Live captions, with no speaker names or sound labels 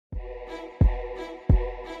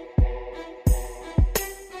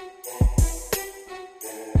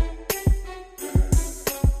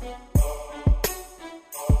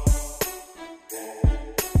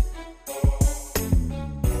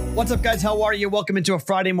What's up, guys? How are you? Welcome into a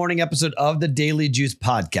Friday morning episode of the Daily Juice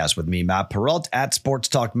Podcast with me, Matt Perrault, at Sports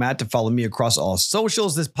Talk Matt. To follow me across all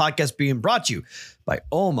socials, this podcast being brought to you by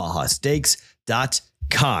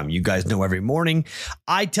OmahaSteaks.com. You guys know every morning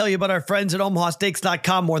I tell you about our friends at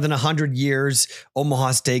OmahaSteaks.com. More than 100 years,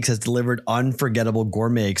 Omaha Steaks has delivered unforgettable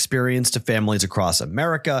gourmet experience to families across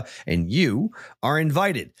America, and you are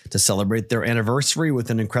invited to celebrate their anniversary with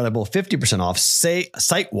an incredible 50% off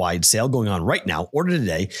site-wide sale going on right now. Order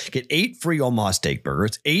today, get 8 free Omaha Steak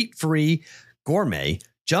burgers, 8 free gourmet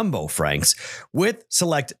jumbo franks with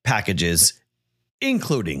select packages,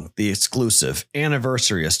 including the exclusive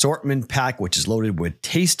anniversary assortment pack, which is loaded with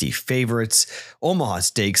tasty favorites. Omaha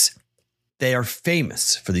Steaks, they are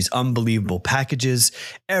famous for these unbelievable packages.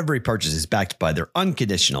 Every purchase is backed by their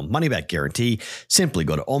unconditional money-back guarantee. Simply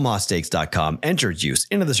go to omahasteaks.com, enter juice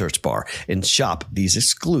into the search bar, and shop these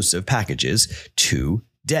exclusive packages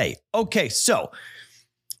today. Okay, so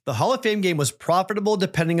the Hall of Fame game was profitable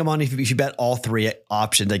depending on if you bet all three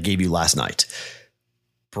options I gave you last night.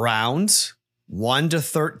 Browns,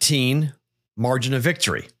 1-13 margin of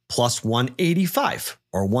victory, plus 185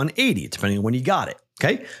 or 180, depending on when you got it.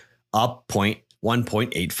 Okay. Up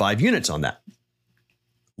 1.85 units on that.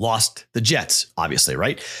 Lost the Jets, obviously,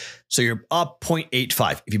 right? So you're up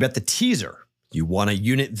 0.85. If you bet the teaser, you won a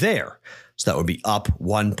unit there. So that would be up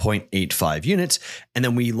 1.85 units. And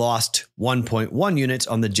then we lost 1.1 units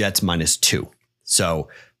on the Jets -2. So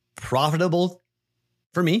profitable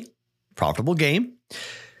for me, profitable game.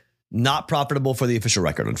 Not profitable for the official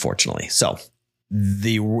record, unfortunately. So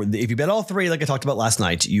if you bet all three, like I talked about last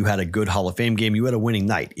night, you had a good Hall of Fame game. You had a winning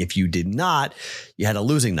night. If you did not, you had a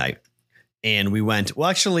losing night. And we went, well,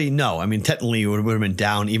 actually, no. I mean, technically, it would have been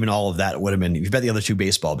down. Even all of that would have been, if you bet the other two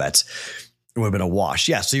baseball bets, it would have been a wash.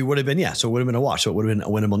 Yeah, so you would have been, so it would have been a wash. So it would have been a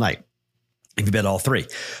winnable night if you bet all three.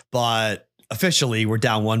 But officially, we're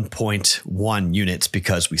down 1.1 units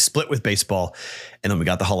because we split with baseball, and then we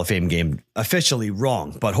got the Hall of Fame game officially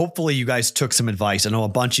wrong. But hopefully you guys took some advice. I know a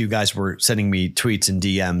bunch of you guys were sending me tweets and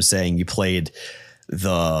DMs saying you played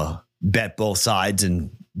the bet both sides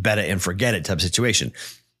and bet it and forget it type of situation.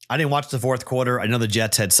 I didn't watch the fourth quarter. I know the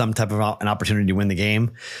Jets had some type of an opportunity to win the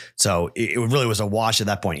game. So it really was a wash at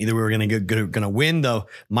that point. Either we were going to win the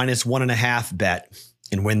 -1.5 bet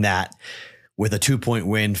and win that with a 2-point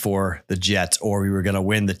win for the Jets, or we were going to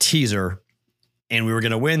win the teaser and we were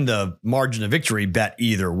going to win the margin of victory bet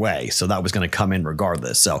either way. So that was going to come in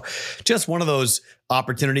regardless. So just one of those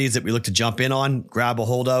opportunities that we look to jump in on, grab a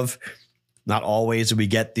hold of. Not always do we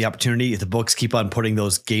get the opportunity. If the books keep on putting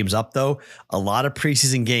those games up, though, a lot of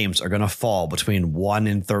preseason games are going to fall between 1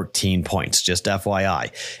 and 13 points. Just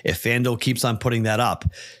FYI. If FanDuel keeps on putting that up,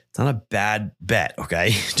 it's not a bad bet,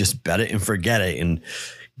 okay? Just bet it and forget it and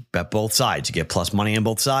bet both sides. You get plus money on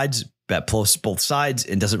both sides. Bet plus both sides.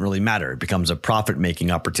 It doesn't really matter. It becomes a profit-making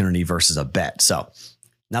opportunity versus a bet. So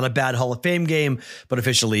not a bad Hall of Fame game, but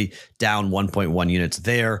officially down 1.1 units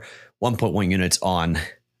there, 1.1 units on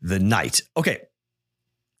the night. Okay,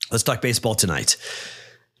 let's talk baseball tonight.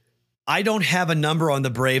 I don't have a number on the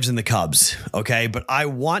Braves and the Cubs, okay? But I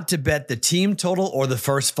want to bet the team total or the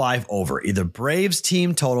first 5 over. Either Braves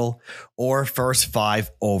team total or first 5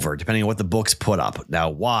 over, depending on what the books put up. Now,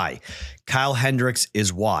 why? Kyle Hendricks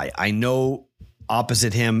is why. I know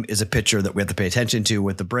opposite him is a pitcher that we have to pay attention to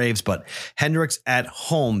with the Braves, but Hendricks at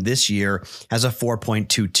home this year has a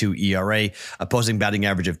 4.22 ERA, opposing batting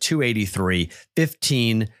average of 283,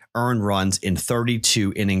 15 earned runs in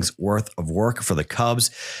 32 innings worth of work for the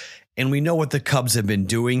Cubs. And we know what the Cubs have been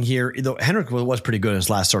doing here. Though Hendricks was pretty good in his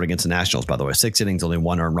last start against the Nationals, by the way. 6 innings, only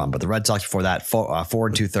 1 earned run. But the Red Sox before that, 4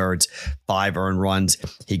 2/3, 5 earned runs.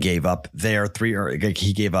 He gave up there.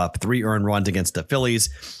 He gave up 3 earned runs against the Phillies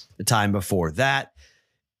the time before that.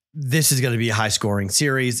 This is going to be a high-scoring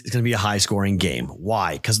series. It's going to be a high-scoring game.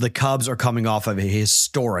 Why? Because the Cubs are coming off of a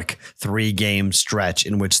historic 3-game stretch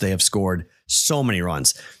in which they have scored so many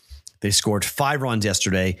runs. They scored 5 runs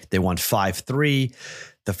yesterday. They won 5-3.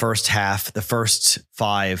 The first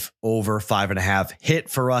 5 over 5.5 hit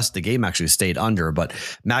for us. The game actually stayed under, but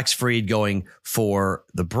Max Fried going for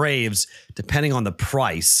the Braves, depending on the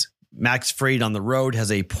price. Max Fried on the road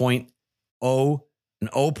has a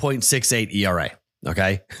 0.68 ERA.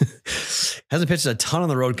 Okay. Hasn't pitched a ton on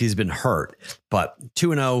the road because he's been hurt, but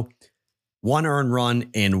 2-0, 1 earned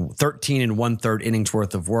run in 13 1/3 innings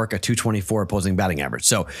worth of work, a 224 opposing batting average.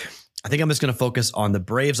 So I think I'm just going to focus on the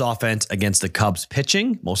Braves offense against the Cubs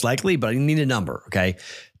pitching, most likely, but I need a number. Okay.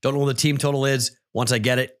 Don't know what the team total is. Once I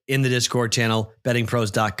get it in the Discord channel,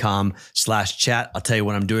 bettingpros.com/chat, I'll tell you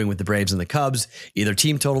what I'm doing with the Braves and the Cubs, either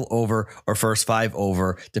team total over or first 5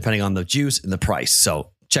 over, depending on the juice and the price.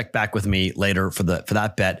 So check back with me later for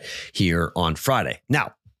that bet here on Friday.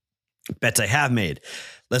 Now, bets I have made.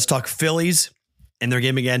 Let's talk Phillies and their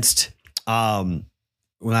game against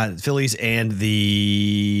Phillies and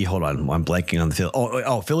the, hold on, I'm blanking on the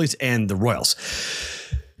field. Phillies and the Royals.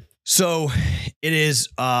 So it is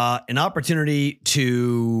an opportunity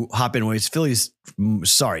to hop in. It's Phillies.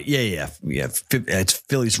 Sorry. Yeah. It's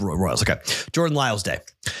Phillies Royals. Okay. Jordan Lyles Day.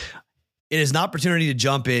 It is an opportunity to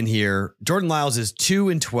jump in here. Jordan Lyles is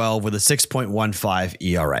 2-12 with a 6.15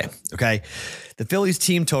 ERA. Okay. The Phillies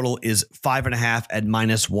team total is 5.5 at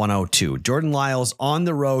 -102. Jordan Lyles on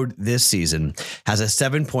the road this season has a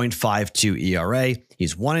 7.52 ERA.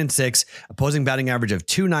 He's 1-6, opposing batting average of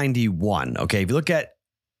 291. Okay. If you look at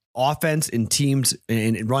offense in teams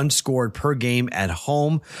and runs scored per game at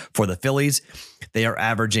home for the Phillies, they are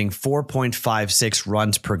averaging 4.56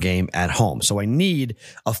 runs per game at home. So I need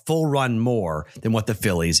a full run more than what the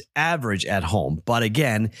Phillies average at home. But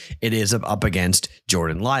again, it is up against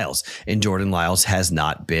Jordan Lyles, and Jordan Lyles has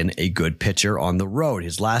not been a good pitcher on the road.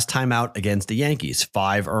 His last time out against the Yankees,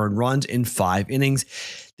 5 earned runs in 5 innings.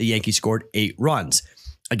 The Yankees scored 8 runs.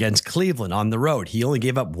 Against Cleveland on the road, he only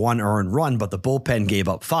gave up 1 earned run, but the bullpen gave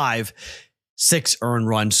up 5. 6 earned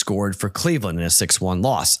runs scored for Cleveland in a 6-1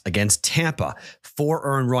 loss. Against Tampa, 4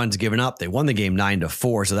 earned runs given up. They won the game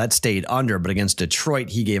 9-4, so that stayed under. But against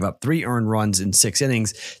Detroit, he gave up 3 earned runs in 6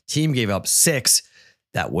 innings. Team gave up 6.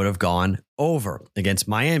 That would have gone over. Against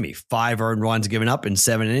Miami, 5 earned runs given up in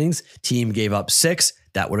 7 innings. Team gave up 6.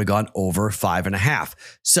 That would have gone over 5.5.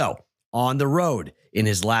 So on the road, in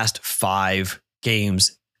his last 5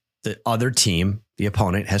 games, the other team, the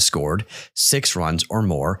opponent, has scored 6 runs or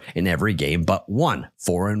more in every game but 1,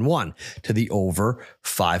 4-1 to the over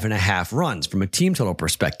 5.5 runs from a team total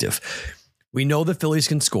perspective. We know the Phillies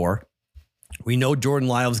can score. We know Jordan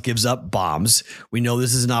Lyles gives up bombs. We know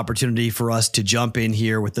this is an opportunity for us to jump in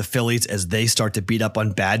here with the Phillies as they start to beat up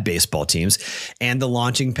on bad baseball teams and the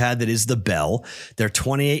launching pad that is the Bell. They're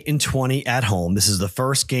 28-20 at home. This is the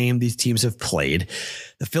first game these teams have played.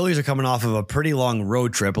 The Phillies are coming off of a pretty long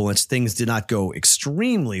road trip, in which things did not go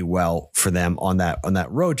extremely well for them on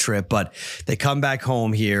that road trip, but they come back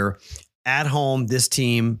home here. At home, this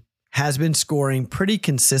team has been scoring pretty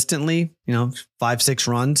consistently, 5-6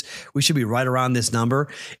 runs. We should be right around this number.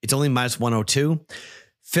 It's only -102.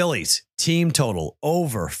 Phillies team total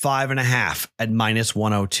over 5.5 at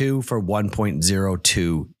 -102 for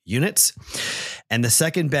 1.02 units. And the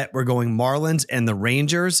second bet, we're going Marlins and the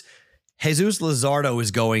Rangers. Jesus Luzardo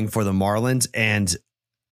is going for the Marlins, and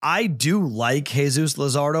I do like Jesus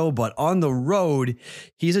Luzardo, but on the road,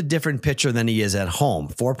 he's a different pitcher than he is at home.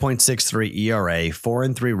 4.63 ERA,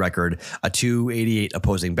 4-3 record, a 288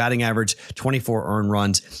 opposing batting average, 24 earned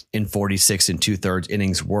runs in 46 2/3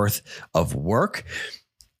 innings worth of work.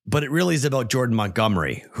 But it really is about Jordan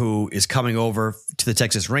Montgomery, who is coming over to the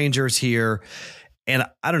Texas Rangers here. And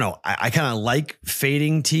I don't know, I kind of like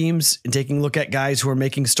fading teams and taking a look at guys who are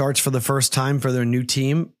making starts for the first time for their new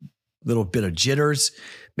team. Little bit of jitters,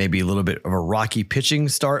 maybe a little bit of a rocky pitching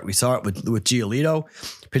start. We saw it with Giolito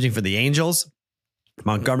pitching for the Angels.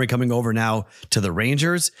 Montgomery coming over now to the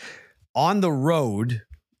Rangers on the road.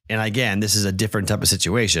 And again, this is a different type of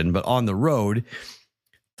situation, but on the road,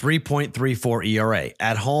 3.34 ERA.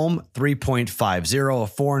 At home, 3.50, a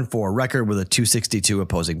 4-4 record with a 262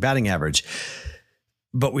 opposing batting average.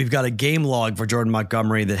 But we've got a game log for Jordan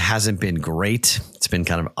Montgomery that hasn't been great. It's been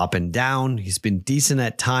kind of up and down. He's been decent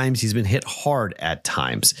at times. He's been hit hard at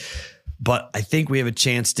times. But I think we have a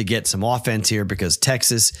chance to get some offense here because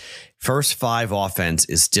Texas first 5 offense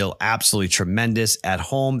is still absolutely tremendous. At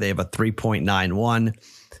home, they have a 3.91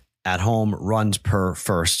 at home runs per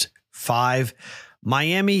first 5.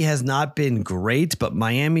 Miami has not been great, but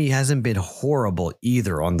Miami hasn't been horrible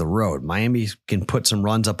either on the road. Miami can put some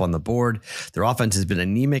runs up on the board. Their offense has been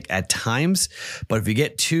anemic at times, but if you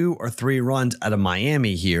get 2 or 3 runs out of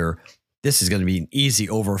Miami here, this is going to be an easy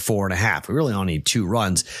over 4.5. We really only need 2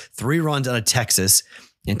 runs, 3 runs out of Texas.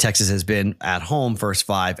 And Texas has been at home first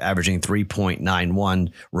 5, averaging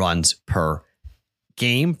 3.91 runs per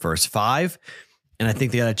game, first 5. And I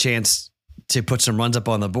think they got a chance to put some runs up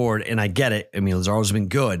on the board. And I get it. I mean, Luzardo's been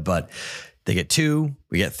good, but they get 2,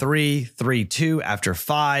 we get 3, 3-2 after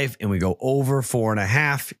 5, and we go over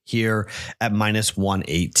 4.5 here at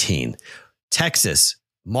 -118. Texas,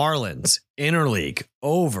 Marlins, interleague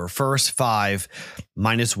over first 5,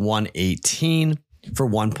 -118 for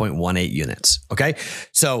 1.18 units. Okay.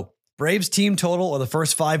 So Braves team total or the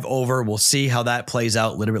first 5 over. We'll see how that plays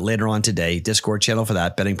out a little bit later on today. Discord channel for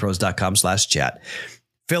that, bettingpros.com/chat.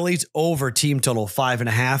 Phillies over team total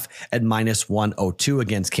 5.5 at -102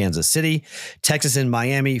 against Kansas City. Texas and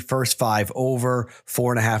Miami, first 5 over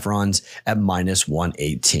 4.5 runs at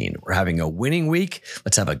 -118. We're having a winning week.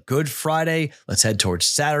 Let's have a good Friday. Let's head towards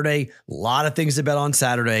Saturday. A lot of things to bet on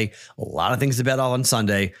Saturday. A lot of things to bet on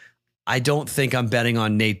Sunday. I don't think I'm betting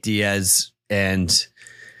on Nate Diaz and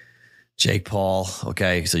Jake Paul.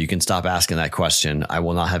 Okay, so you can stop asking that question. I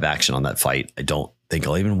will not have action on that fight. I don't think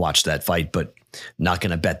I'll even watch that fight, but not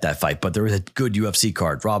going to bet that fight. But there is a good UFC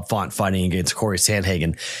card. Rob Font fighting against Corey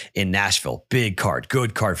Sandhagen in Nashville. Big card,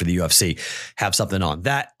 good card for the UFC. Have something on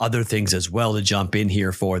that. Other things as well to jump in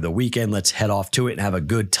here for the weekend. Let's head off to it and have a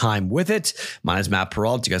good time with it. My name is Matt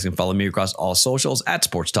Perrault. You guys can follow me across all socials at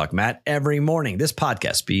Sports Talk Matt every morning. This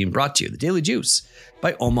podcast being brought to you, The Daily Juice,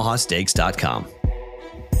 by OmahaSteaks.com.